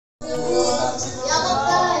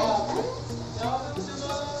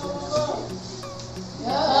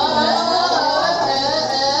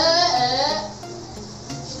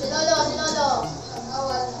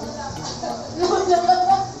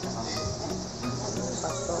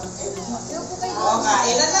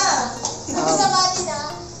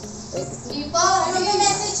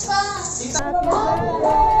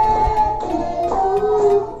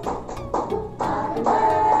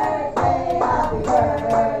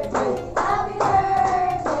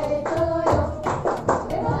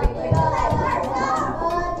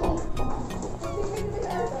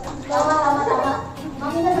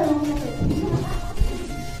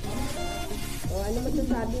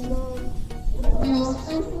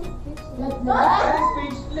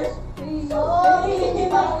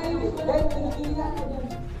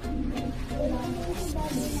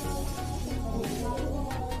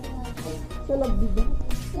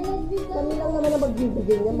Kami lang naman ang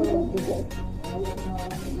magbibigay niya, mga magbibigay.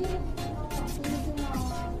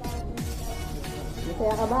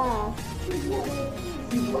 Masaya ka ba?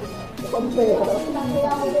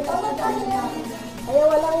 Kaya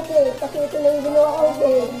walang cake, kasi ito na yung ginawa kong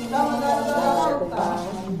cake.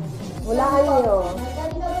 Walaan niyo.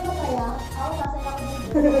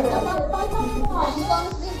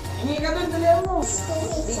 Hindi ka doon, dali mo.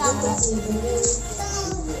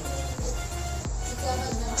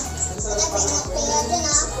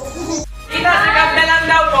 Tita, sikap na lang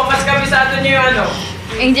daw po. Mas kabisado niyo yung ano.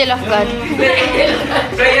 Angel of God.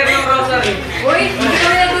 Prayer ng rosary. Uy, hindi ko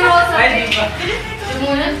na rosary. Ay, di ba?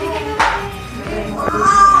 Simulan po.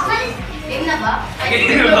 Game na ba?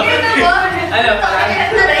 Game na ba? Ano?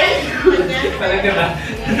 Parang diba?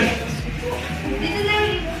 Dito na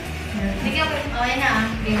yun. Sige, okay na ah.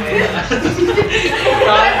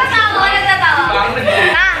 Nagtatawa.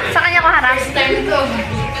 Ah, sa kanya ko harap. First time to.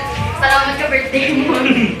 Salamat ka birthday mo.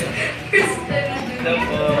 First time. Hello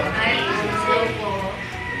po. Ay, hello po.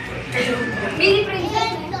 Mini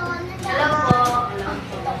princess. Hello po.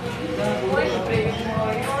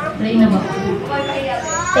 Pray na ba?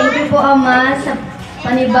 Thank you po, Ama, sa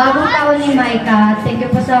panibagong taon ni Maika. Thank you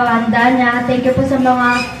po sa handa niya. Thank you po sa mga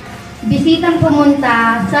bisitang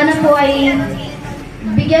pumunta. Sana po ay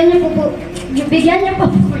bigyan niyo po siya.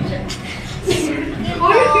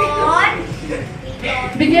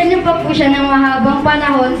 Bigyan niyo pa po siya ng mahabang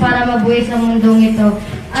panahon para mabuhay sa mundong ito.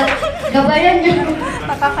 At gabayan niyo.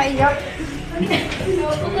 Nakakaiyak.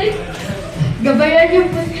 Gabayan niyo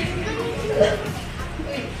po.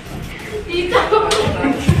 Dito.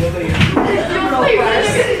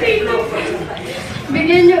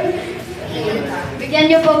 Bigyan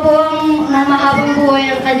niyo po po ng mahabang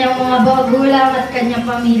buhay ang kanyang mga magulang at kanyang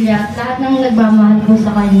pamilya at lahat ng nagmamahal po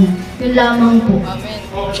sa kanya. Yun lamang po.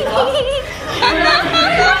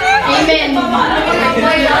 Amen.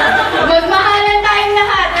 Magmahalan tayong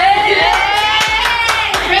lahat.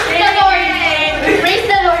 Praise the Lord. Praise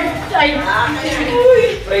the Lord.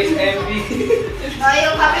 Praise MV. Ay,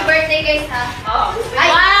 yung happy birthday guys ha. Ay,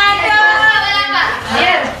 wala pa.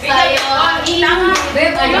 Yes. Sa'yo.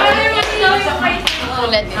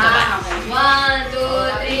 Ulit dito ba? 1,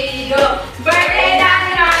 2, 3, go! Birthday na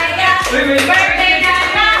Naida! Birthday na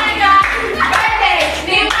Naida! Birthday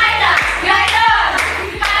ni Maida! Ngayon!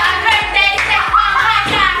 Happy birthday sa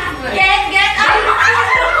Maida! Get up!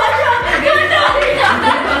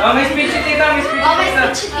 Oh, may speech si tita, may speech Oh, may si tita.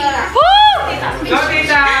 speech tita. Go,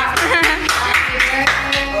 tita!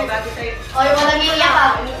 Oy, walang iiyak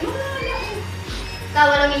ka.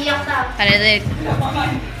 Walang iiyak ka.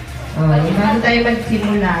 Bago tayo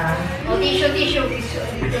magsimula. O, tissue.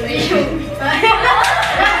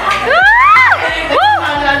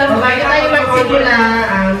 Bago tayo magsimula,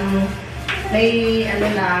 may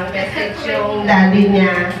message yung daddy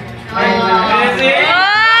niya.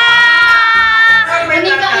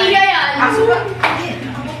 Hindi ka iya yan.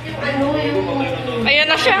 Ayan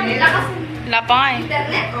na siya. Wala pa nga eh.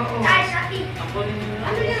 Internet? Ay, Shopee.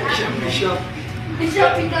 Ano yan?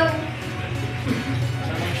 Shopee daw.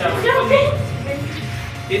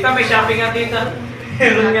 Tita, may shopping nga tita.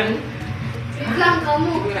 Meron nga. Wait lang ka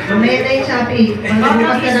mo. Mamaya na yung Shopee.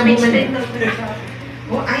 Magbukas ka na bumalik.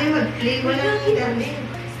 Oh, ayaw mag-play. Walang internet.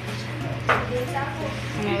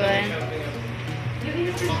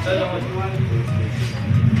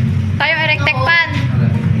 Tayo electric pan.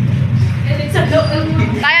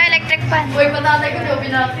 Tayo electric pan. Uy, patatay ko daw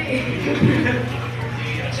pinati eh.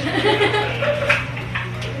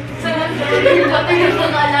 Pati ko ito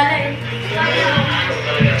naalala eh.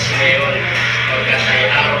 Ngayon, pagkasay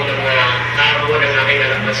araw ng aking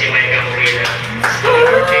anak na si Maika Morena.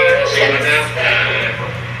 Okay, kasi anak,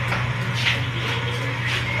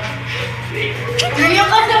 Iyak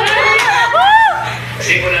ka na!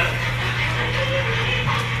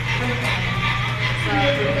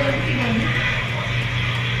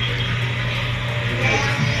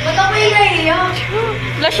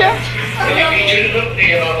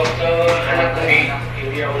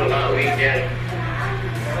 ako nakauwi dyan.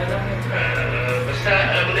 Basta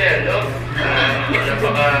alam mo na yan, no?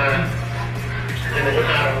 Napaka ng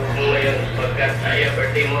araw mo ngayon pagkat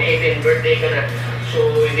birthday mo, 18th birthday ka na.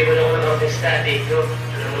 So, hindi mo na ako nakapag-study, no?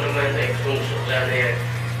 Alam mo naman, kung sana yan.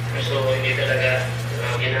 So, hindi talaga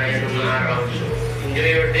ginaya ng mga araw. So, enjoy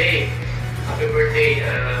your day. Happy birthday.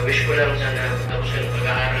 Wish ko lang sana tapos yung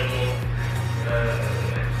pag-aaral mo.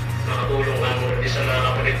 Makatulong ka mo sa mga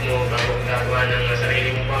kapatid mo bago gagawa ng sarili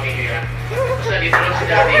mong pamilya. Basta dito lang si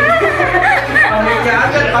Daddy. Pamilya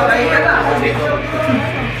agad, patay ka na. Dito.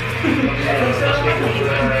 Classmate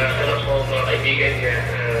mong anak ko, mga kaibigan niya.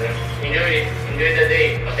 Enjoy the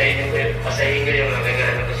day. Pasahin ko yung aking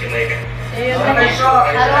anak ko si Micah. Okay po.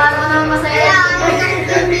 Araw-araw naman masaya.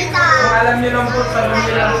 Kung alam niyo lang po sa mga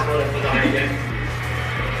sila.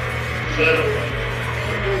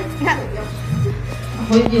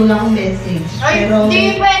 Ako hindi wala akong message. Pero,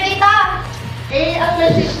 Hindi pwede ta. ang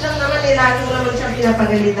message lang naman, lagi mo naman siya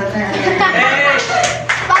pinapagalitan kaya.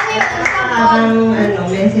 Paano yun?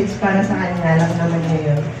 Parang message para sa kanya lang naman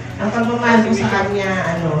yun. Ang pagmamahal ko sa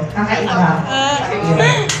kanya, kakaiba. Yun.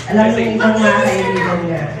 Alam mo yung ibang mga kaibigan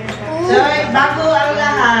niya. So, bago ang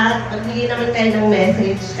lahat, magbigay naman kayo ng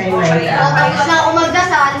message kay Micah. Tapos na ako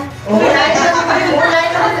magdasal.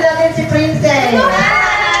 Unahin naman natin si Princess.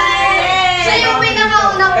 Siya yung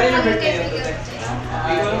pinakauna ko mag-kay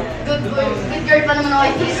Good boy. Good girl pa naman ako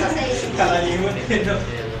kay Jesus eh. Kakalimun ito.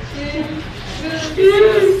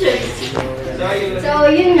 So,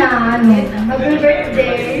 yun nga, happy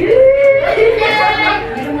birthday.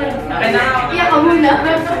 Iyak ka muna.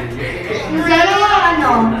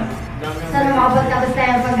 Sana makapagtapos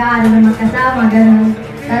tayo pag-aaral na magkasama, gano'n.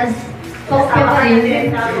 Tapos, pakopya pa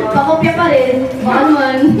rin. Pakopya pa rin. Baka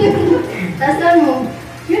naman. Tapos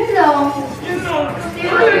yun lang.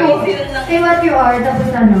 Say what you are, tapos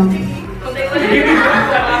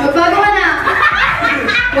magbago ka na.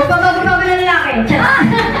 Magpabago-bago ng lalaki.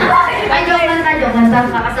 Ay, joke lang.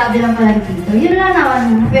 Kakasabi lang pala dito. Yun lang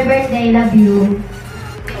naman. Happy birthday, love you.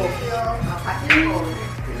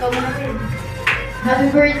 Happy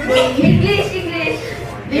birthday. English.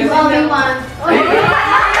 You only want.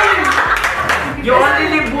 You only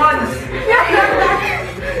live once.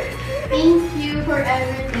 Thank you for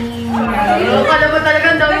everything. Kala mo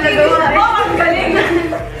talagang dami nagawa. Ang galing!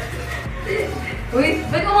 Uy,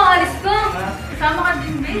 ba't kung maalis ka? Kasama ka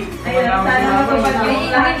din, babe. Ayun, sana matupad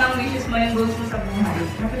yung lahat ng wishes mo, yung goals mo sa buhay.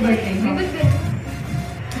 Happy birthday.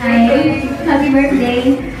 Hi, happy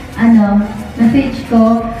birthday. Message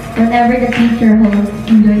ko, whatever the future holds,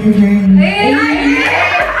 enjoy the journey.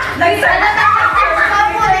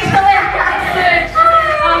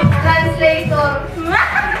 Translator.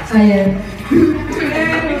 Ayan.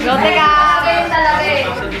 Lote ka!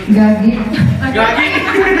 Gagi. Gagi!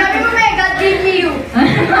 Sabi mo may God give me you.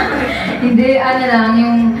 Hindi, lang,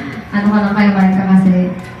 yung ka lang kay Marka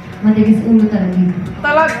kasi matigas ulo talaga.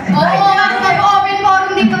 Talaga? Oo, mag-open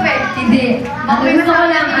forum dito, be. Hindi, gusto ko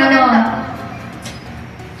lang,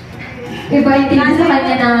 ipa-intindi sa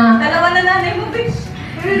kanya na... Dalawa na nanay mo, bitch.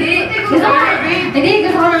 Gusto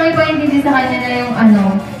ko lang ipa-intindi sa kanya na yung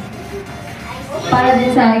para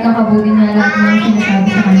din sa ikakabuti na lahat ng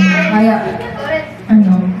sinasabi sa kanya. Kaya,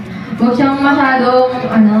 huwag siyang masyadong,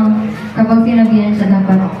 kapag sinabihan siya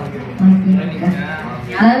dapat makikinig ka.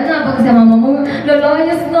 Lalo na pag sa mama mo,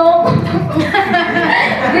 lalayas na ako.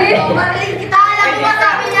 Marinig kita. Alam mo ba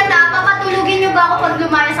sabi niya na, papatulugin niyo ba ako pag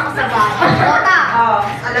lumayas ako sa bahay? Ota.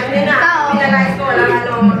 Alam niyo na, pinalayas ko, wala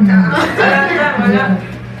Wala.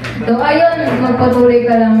 So, ayun, magpatuloy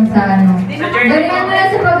ka lang sa galingan mo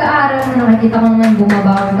lang sa pag-aaral mo. Nakikita ko naman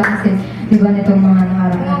bumabawi ka kasi, di ba nitong mga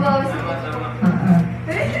nakaraan? Bumabawi sa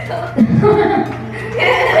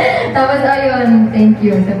Tapos, ayun, thank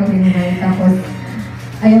you sa pag-ibigay. Tapos,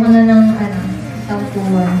 ayoko na ng,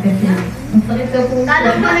 tampuan kasi, ang sakit sa puso.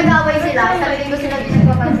 Lalo pa nag-away sila, sabi ko sila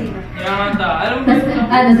pinagpapansin. Yamanta. Alam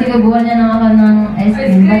mo Sinubuhan niya na ako ng ice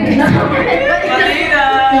cream. Marina!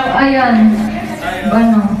 So, ayun.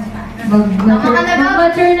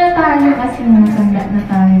 Mag-mature na tayo kasi matanda na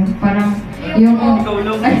tayo. Parang, yung...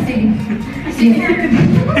 Ay, sige.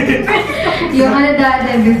 Yung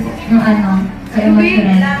dati, yung kaya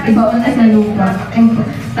mag-friend. Ibaon na sa lupa.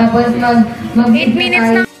 Tapos, mag-8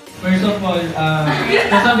 minutes na. First of all,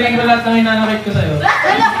 sasabihin ko lahat ng hinanakit ko sa'yo.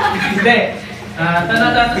 Hindi.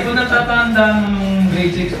 Kung natatandaan nung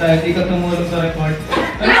grade 6 tayo, di ka tumulong sa report.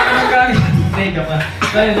 Ano ka magkakit? Hindi, joke ka.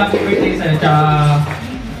 So, yun, happy birthday sa'yo. Tsaka,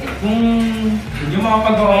 kung yung mga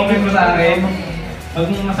pag-o-open mo sa akin, huwag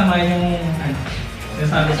mong masamahin yung,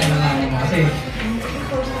 sasabi sa'yo ng mama mo. Kasi,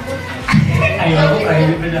 ayaw ko,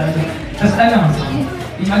 private na dito. Tapos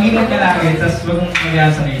Mag-ingat ka lagi, tapos huwag mong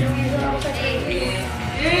mag-iasa ngayon.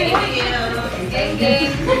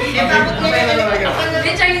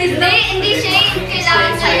 May Chinese day, hindi siya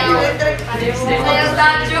kailangan sayaw. Sayaw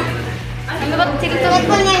tayo. Ano ba? Sige, tumat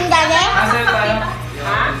po nga yung dali? Answer tayo.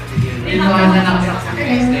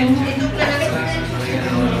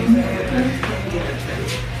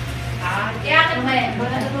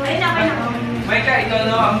 Micah, ikaw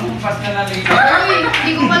daw ang kumpas na narinig. Uy,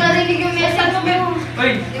 hindi ko pa narinig yung message mo.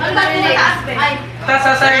 Uy, Ano ba rin mataas? Ay,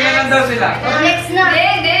 sasasaya na lang daw sila. Next na.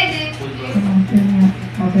 hindi.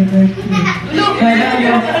 Happy birthday.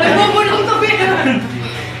 Nagbubulong to, Bea.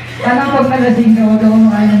 Sana pag nalasing ka, huwag ako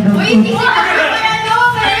makain ng dog Uy, food. hindi siya ano, Maganda.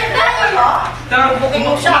 Tara, bukong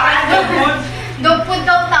mo siya. Dog food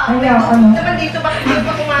daw tao. Ay, ano? Naman dito, bakit dito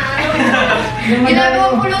pa kumaano?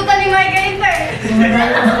 Ginagawang pulutan ni Mike Inter. Gumagaya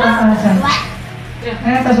ka sa patasan.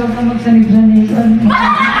 Ay, tapos huwag ka magsanib-sanib. Si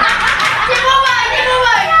Bubay!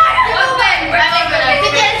 Si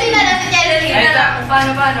Chelsea na lang, si Chelsea na lang.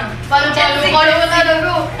 Paano? Paano mo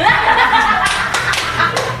talago?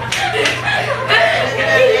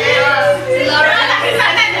 Si Laura na lang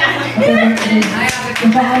sana na.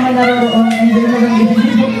 Kung saan ka man naroon, enjoy mo lang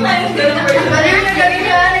dito. Baliw na galing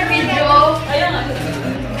siya, nag-video.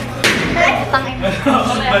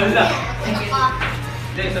 Bala.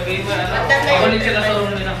 Hindi, sabihin mo, makulit sila sa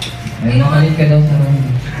room nila. Ay, makalit ka daw sa room.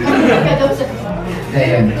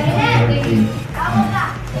 Ayan.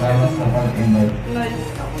 Salamat sa pag-invite.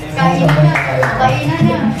 Kainan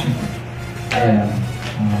na. Ayan.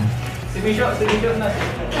 Si Misho na.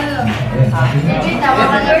 Baby, tawa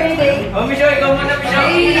ka na rin eh. Oh, Misho, ikaw muna, Misho.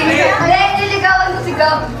 Niligawan ko si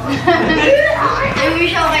Gab. Ay,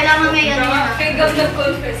 wish ako, kailangan ngayon yan. Kay Gab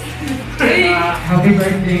nag-confess. Happy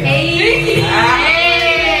birthday. Hey!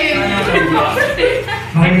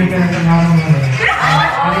 Makinig ka na sa mama mo.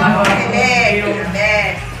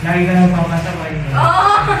 Lagi ka na papasabay mo.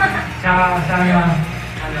 Tsaka sana,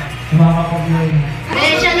 mapapag-uwi mo.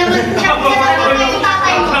 Eh, siya naman yung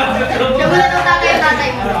tatay mo. Siya wala ng tatay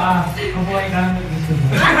mo. Mabuhay ka naman gusto mo.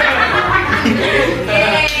 Siya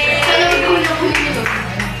naman yung kumilog.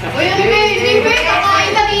 Uy, hindi,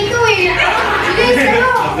 kakain na dito eh. Bilis kayo.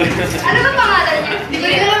 Ano ba pangalan niya? Hindi ko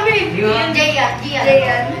rin alam eh.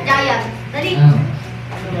 Jayan. Dali.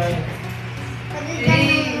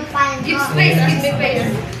 Give space, give me space.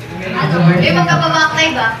 Ano? May magkababaktay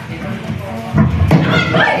ba?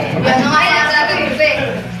 Ano nga yan? Sabi, Be.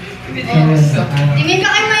 Tingin ka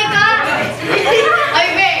kay Micah. Ay,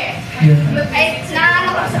 Be. Ay, naano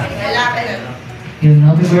ka sa akin. Yun,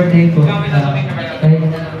 happy birthday po. Kahit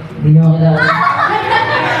hindi nyo ako lang.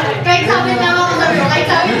 Kahit sabi lang ako sabi mo, kahit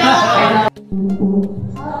sabi lang ako.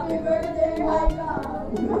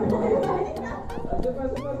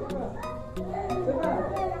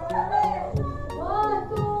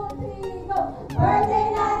 Birthday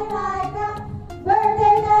Daddy Micah!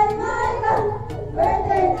 Birthday Daddy Micah!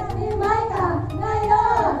 Birthday Daddy Micah!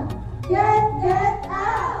 Ngayon! Get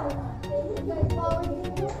out!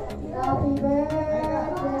 Happy birthday! Happy birthday!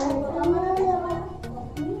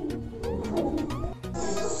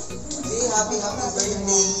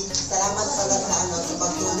 Salamat pala sa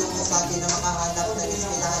pagtulong mo sa akin na makahanap ng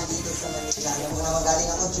eskwelahan dito sa Manila. Alam mo na magaling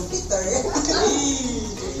ako, Jupiter.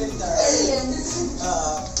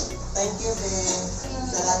 Thank you, Ben.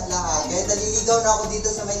 Sa lahat. Kahit naliligaw na ako dito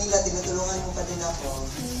sa Manila, tinutulungan mo pa din ako.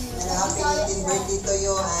 And happy 18th birthday to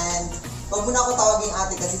you, and wag mo na ako tawaging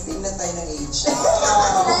ate kasi same na tayo ng age.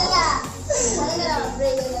 Talaga? Talaga?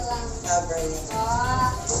 Bray na lang. Bray.